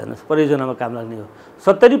प्रयोग गर्छ हेर्नुहोस् परियोजनामा काम लाग्ने हो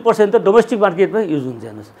 70% त डोमेस्टिक मार्केटमै युज हुन्छ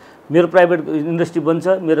हेर्नुहोस् मेरो प्राइभेट इन्डस्ट्री बन्छ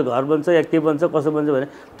मेरो घर बन्छ या के बन्छ कसो बन्छ भने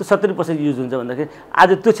त्यो 70% युज हुन्छ भन्दाखेरि आज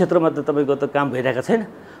त्यो क्षेत्रमा त तपाईँको त काम भइरहेको छैन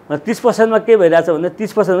 30%मा के भइरहेछ भने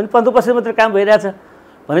 30% भने 15% मात्र काम भइरहेछ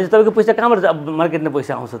भने चाहिँ तपाईँको पैसा कहाँबाट मार्केटमा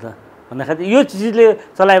पैसा आउँछ त भन्दाखेरि यो चिजले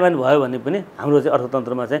चलायमान भयो भने पनि हाम्रो चाहिँ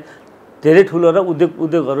अर्थतन्त्रमा चाहिँ धेरै ठुलो र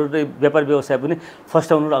उद्योगहरू र व्यापार व्यवसाय पनि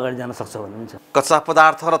फस्टाउनु र अगाडि जान सक्छ भन्नुहुन्छ कच्चा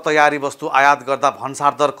पदार्थ र तयारी वस्तु आयात गर्दा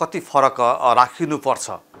भन्सार दर कति फरक राखिनुपर्छ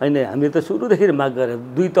होइन हामीले त सुरुदेखि माग गरे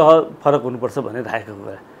दुई तह फरक हुनुपर्छ भनेर राखेको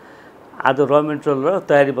कुरा आज र मेटेरियल र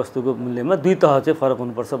तयारी वस्तुको मूल्यमा दुई तह चाहिँ फरक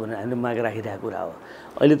हुनुपर्छ भनेर हामीले माग राखिरहेको कुरा हो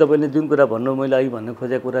अहिले तपाईँले जुन कुरा भन्नु मैले अघि भन्न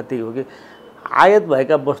खोजेको कुरा त्यही हो कि आयात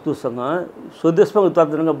भएका वस्तुसँग स्वदेशमा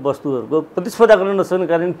उत्पादनका वस्तुहरूको प्रतिस्पर्धा गर्न नसक्ने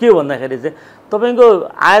कारण के भन्दाखेरि चाहिँ तपाईँको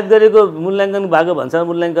आयात गरेको मूल्याङ्कन भएको भन्सार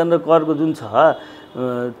मूल्याङ्कन र करको जुन छ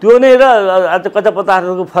त्यो नै र आज कच्चा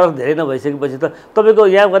पदार्थहरूको फरक धेरै नभइसकेपछि त तपाईँको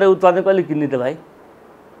यहाँ गएर उत्पादन कहिले किन्ने त भाइ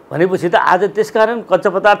भनेपछि त आज त्यसकारण कच्चा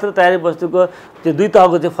पदार्थ र तयारी वस्तुको त्यो दुई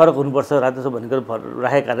तहको चाहिँ फरक हुनुपर्छ राजस्व भनेको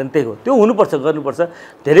राखेको कारण त्यही हो त्यो हुनुपर्छ गर्नुपर्छ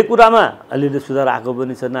धेरै कुरामा अलिअलि सुधार आएको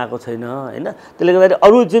पनि छ नआएको छैन होइन त्यसले गर्दाखेरि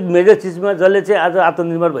अरू चिज मेजर चिजमा जसले चाहिँ आज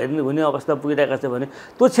आत्मनिर्भर हुने अवस्था पुगिरहेको छ भने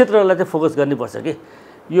त्यो क्षेत्रलाई चाहिँ फोकस गर्नुपर्छ कि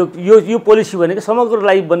यो पोलिसी भनेको समग्र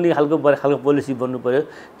लागि बन्ने खालको पोलिसी बन्नु पर्यो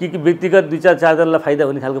कि व्यक्तिगत दुई चारजनालाई फाइदा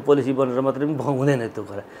हुने खालको पोलिसी बनेर मात्रै पनि हुँदैन त्यो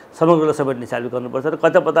कुरा समग्रलाई समेट्ने हिसाबले गर्नुपर्छ र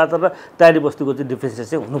कच्चा पदार्थ र तयारी वस्तुको चाहिँ डिफ्रेन्सिएसन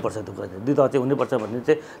चाहिँ हुनुपर्छ त्यो कुरा दुई तह चाहिँ हुनुपर्छ भन्ने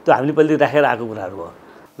चाहिँ त्यो हामीले पहिले राखेर आएको कुराहरू हो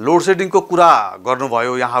लोड सेडिङको कुरा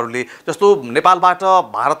गर्नुभयो यहाँहरूले, जस्तो नेपालबाट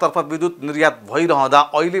भारततर्फ विद्युत निर्यात भइरहँदा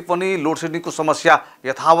अहिले पनि लोड सेडिङको समस्या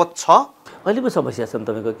यथावत छ? अहिले पनि समस्या छ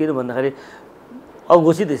तपाईँको, किन भन्दाखेरि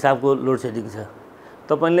अघोषित हिसाबको लोड सेडिङ छ।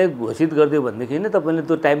 तपाईँले घोषित गरिदियो भनेदेखि नै तपाईँले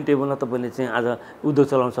त्यो टाइम टेबलमा तपाईँले चाहिँ आज उद्योग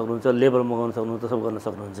चलाउन सक्नुहुन्छ, लेबर मगाउन सक्नुहुन्छ, सब गर्न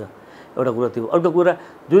सक्नुहुन्छ। एउटा कुरा त्यो। अर्को कुरा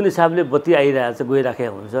जुन हिसाबले बत्ती आइरहेको छ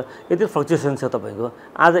गइराखेको हुन्छ यति फ्लक्चुएसन छ तपाईँको।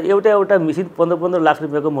 आज एउटा मेसिन 15-15 लाख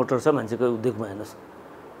रुपियाँको मोटर छ मान्छेको उद्योगमा, हेर्नुहोस्।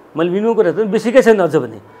 मैले मिनिमम कुरा त बेसिकै छैन अझ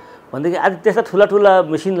पनि भनेदेखि आज त्यस्ता ठुला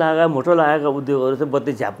मेसिन लगाएका मोटर लगाएका उद्योगहरू चाहिँ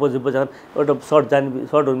बत्ती झ्याप्पो जान एउटा सर्ट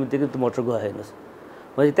हुने बित्तिकै त्यो मोटर गयो, हेर्नुहोस्।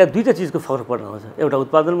 भनेपछि त्यहाँ दुईवटा चिजको फरक पर्न आउँछ। एउटा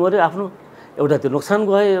उत्पादन मऱ्यो आफ्नो, एउटा त्यो नोक्सान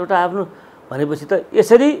गयो एउटा आफ्नो। भनेपछि त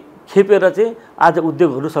यसरी खेपेर चाहिँ आज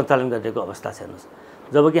उद्योगहरू सञ्चालन गरिरहेको अवस्था छ, हेर्नुहोस्।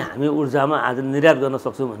 जबकि हामी ऊर्जामा आज निर्यात गर्न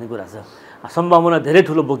सक्छौँ भन्ने कुरा छ। सम्भावना धेरै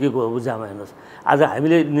ठुलो बोकेको हो ऊर्जामा, हेर्नुहोस्। आज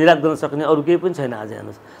हामीले निर्यात गर्न सक्ने अरू केही पनि छैन आज,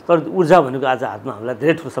 हेर्नुहोस्। तर ऊर्जा भनेको आज हातमा हामीलाई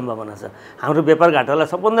धेरै ठुलो सम्भावना छ। हाम्रो व्यापार घाटालाई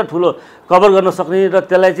सबभन्दा ठुलो कभर गर्न सक्ने र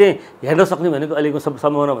त्यसलाई चाहिँ हेर्न सक्ने भनेको अहिलेको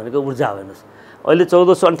सम्भावना भनेको ऊर्जा हो, हेर्नुहोस्। अहिले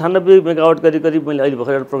 1498 मेगावाट करिब मैले अहिले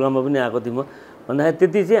भर्खर एउटा प्रोग्राममा पनि आएको थिएँ म, भन्दाखेरि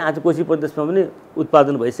त्यति चाहिँ आज कोशी प्रदेशमा पनि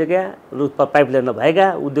उत्पादन भइसक्या र पाइपलाइन नभएका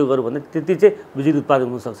उद्योगहरू भन्दा त्यति चाहिँ बिजुली उत्पादन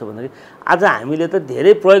हुनसक्छ भन्दाखेरि आज हामीले त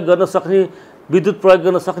धेरै प्रयोग गर्न सक्ने, विद्युत प्रयोग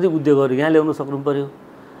गर्न सक्ने उद्योगहरू यहाँ ल्याउन सक्नु पऱ्यो।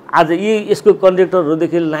 आज यसको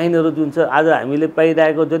कन्डक्टरहरूदेखि लाइनहरू जुन छ आज हामीले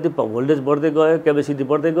पाइरहेको जति भोल्टेज बढ्दै गयो, क्यापेसिटी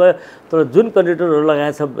बढ्दै गयो, तर जुन कन्डक्टरहरू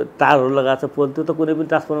लगाएको छ, तारहरू लगाएको छ पोल, त्यो त कुनै पनि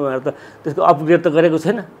ट्रान्सफर्मर त त्यसको अपग्रेड त गरेको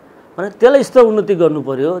छैन। भने त्यसलाई स्तर उन्नति गर्नु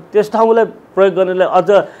पऱ्यो। त्यस ठाउँलाई प्रयोग गर्नेलाई अझ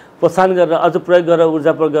प्रोत्साहन गरेर अझ प्रयोग गरेर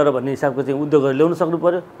ऊर्जा प्रयोग गरेर भन्ने हिसाबको चाहिँ उद्योगहरू ल्याउन सक्नु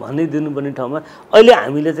पऱ्यो। भन्ने दिनुपर्ने ठाउँमा अहिले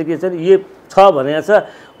हामीले चाहिँ के छ यो छ भनेको छ,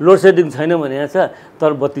 लोड सेडिङ छैन भनेको छ,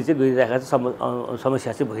 तर बत्ती चाहिँ गइरहेको छ,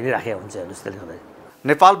 समस्या चाहिँ भइराखेको हुन्छ, हेर्नुहोस्। त्यसले गर्दा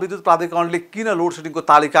नेपाल विद्युत प्राधिकरणले किन लोड सेडिङको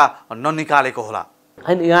तालिका ननिकालेको होला?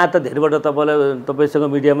 होइन, यहाँ त धेरैबाट तपाईँसँग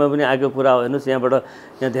मिडियामा पनि आएको कुरा हो, हेर्नुहोस्।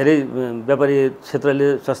 यहाँ धेरै व्यापारी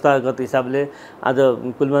क्षेत्रले संस्थागत हिसाबले आज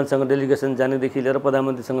कुलमानसँग डेलिगेसन जानेदेखि लिएर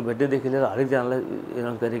प्रधानमन्त्रीसँग भेट्नेदेखि लिएर हरेकजनालाई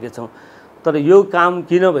एनाउन्स गरेका छौँ। तर यो काम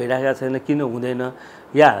किन भइरहेको छैन, किन हुँदैन,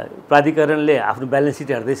 या प्राधिकरणले आफ्नो ब्यालेन्स सिट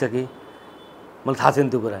हेर्दैछ कि मलाई थाहा छैन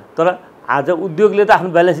त्यो कुरा। तर आज उद्योगले त आफ्नो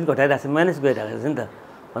ब्यालेन्स सिट घटाइरहेको छ, माइनस गरिरहेको छ नि त।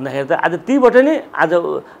 भन्दाखेरि त आज त्यहीबाट नै आज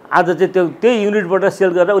चाहिँ त्यही युनिटबाट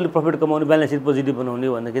सेल गरेर उसले प्रफिट कमाउने, ब्यालेन्स सिट पोजिटिभ बनाउने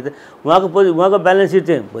भन्दाखेरि चाहिँ उहाँको ब्यालेन्स सिट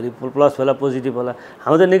चाहिँ भोलि प्लस होला, पोजिटिभ होला।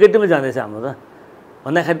 हाम्रो त नेगेटिभमै जाँदैछ हाम्रो त।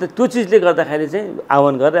 भन्दाखेरि त त्यो चिजले गर्दाखेरि चाहिँ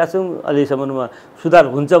आह्वान गरिरहेको छौँ। अहिलेसम्ममा सुधार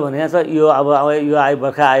हुन्छ भनेको छ। यो यो आयो,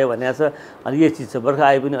 बर्खा आयो भनेको छ। अनि यो चिज छ, बर्खा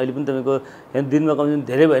आयो पनि अहिले पनि तपाईँको दिनमा कमसेकम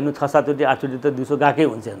धेरै भयो भने 6-7 चोटि 8 चोटि त दिउँसो गएकै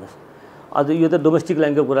हुन्छ, हेर्नुहोस्। अझ यो त डोमेस्टिक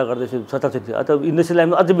लाइनको कुरा गर्दैछु, 6-7 चोटि, अथवा इन्डस्ट्रियल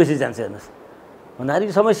लाइनमा अझै बेसी जान्छ, हेर्नुहोस्।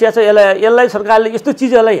 भन्दाखेरि समस्या छ। यसलाई सरकारले यस्तो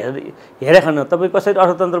चिजहरूलाई हेरेखन तपाईँ कसरी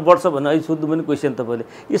अर्थतन्त्र बढ्छ भन्ने अहिले सोध्नु पनि क्वेसन तपाईँले।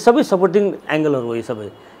 यो सबै सपोर्टिङ एङ्गलहरू हो,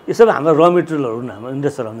 यो सबै हाम्रो र मेटेरियलहरू हुन्, हाम्रो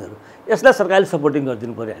इन्डस्ट्रियल हुनेहरू। यसलाई सरकारले सपोर्टिङ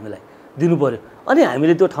गरिदिनु पऱ्यो, हामीलाई दिनु पऱ्यो। अनि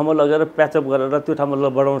हामीले त्यो ठाउँमा लगेर प्याचअप गरेर त्यो ठाउँमा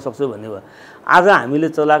बढाउन सक्छौँ भन्ने भयो। आज हामीले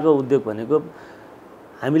चलाएको उद्योग भनेको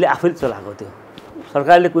हामीले आफैले चलाएको थियो,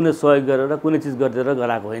 सरकारले कुनै सहयोग गरेर कुनै चिज गरिदिएर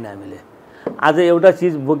गराएको होइन। हामीले आज एउटा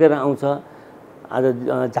चिज बोकेर आउँछ, आज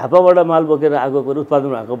झापाबाट माल बोकेर आएको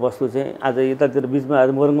उत्पादन भएको वस्तु चाहिँ आज यतातिर बिचमा आज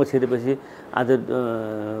मोरङमा छिरेपछि आज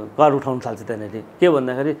कर उठाउन थाल्छ। त्यहाँनिर के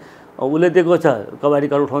भन्दाखेरि उसले दिएको छ कबाडी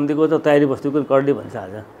कर उठाउनु दिएको छ, तयारी वस्तुको करले भन्छ।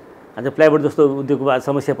 आज प्लाइवुड जस्तो उद्योगको आज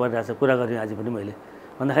समस्या परिरहेको छ, कुरा गरेँ आज पनि मैले।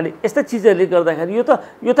 भन्दाखेरि यस्ता चिजहरूले गर्दाखेरि यो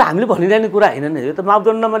त हामीले भनिरहने कुरा होइन नि। यो त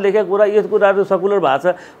मापदण्डमा लेखेको कुरा, यो कुराहरू सर्कुलर भएको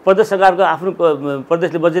छ। प्रदेश सरकारको आफ्नो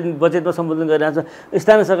प्रदेशले बजेटमा सम्बोधन गरिरहेको छ,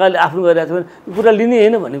 स्थानीय सरकारले आफ्नो गरिरहेको छ भने यो कुरा लिने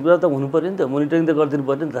होइन भन्ने कुरा त हुनु पऱ्यो नि त, मोनिटरिङ त गरिदिनु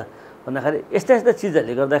पऱ्यो नि त। भन्दाखेरि यस्ता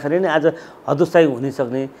चिजहरूले गर्दाखेरि नै आज हतोत्साही हुन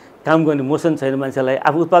सक्ने, काम गर्ने मोसन छैन मान्छेलाई।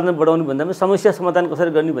 आफू उत्पादन बढाउने भन्दा पनि समस्या समाधान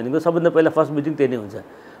कसरी गर्ने भनेको सबभन्दा पहिला फर्स्ट मिटिङ त्यही नै हुन्छ।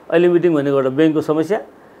 अहिले मिटिङ भनेको एउटा ब्याङ्कको समस्या,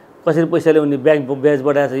 कसरी पैसा ल्याउने, ब्याङ्क ब्याज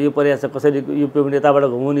बढाएको छ, यो परिरहेको छ, कसरी यो पेमेन्ट यताबाट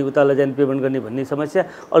घुमाउने, उतालाई जाने पेमेन्ट गर्ने भन्ने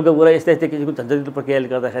समस्या। अर्को कुरा यस्ता किसिमको झन्झटिलो प्रक्रियाले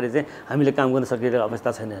गर्दाखेरि चाहिँ हामीले काम गर्न सकिरहेको अवस्था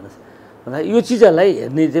छैन, हेर्नुहोस्। भन्दा यो चिजहरूलाई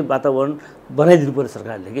हेर्ने चाहिँ वातावरण बनाइदिनु पऱ्यो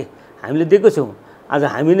सरकारले। कि हामीले दिएको छौँ, आज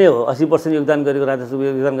हामी नै हो 80% योगदान गरेको, राजस्व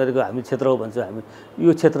योगदान गरेको हामी क्षेत्र हो भन्छौँ हामी।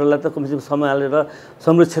 यो क्षेत्रलाई त कमसेकम सम्हालेर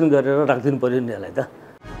संरक्षण गरेर राखिदिनु पऱ्यो नि यसलाई त।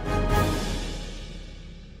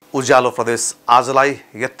 उज्यालो प्रदेश आजलाई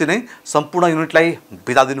यति नै। सम्पूर्ण युनिटलाई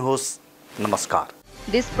बिदा दिनुहोस्। नमस्कार।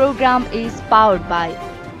 This program is powered by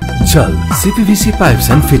जल CPVC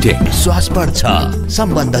पाइप्स एन्ड फिटिङ। श्वास पर्छ,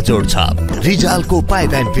 सम्बन्ध जोड्छ, रिजालको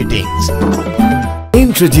pipe and fittings.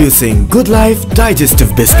 Introducing Good Life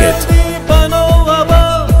Digestive Biscuit।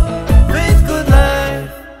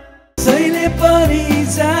 जहिले पनि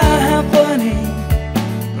जहाँ पनि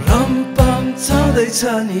रमपम छँदैछ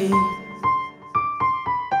नि।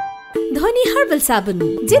 ध्वनि दामी हर्बल साबुन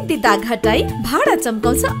जिद्दी दाग हटाई भाडा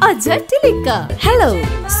चम्काउँछ अझ टिलिक्क। हेलो,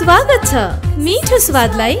 स्वागत छ मिठो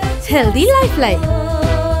स्वादलाई हेल्दी लाइफलाई।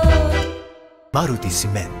 मारुति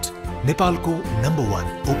सिमेन्ट, नेपालको नम्बर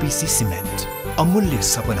 1 ओपिसी सिमेन्ट, अमूल्य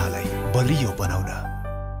सपनालाई बलियो बनाउन।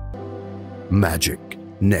 Magic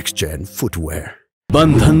Next Gen Footwear।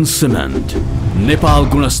 बन्धन सिमेन्ट, नेपाल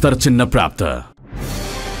गुणस्तर चिन्ह प्राप्त।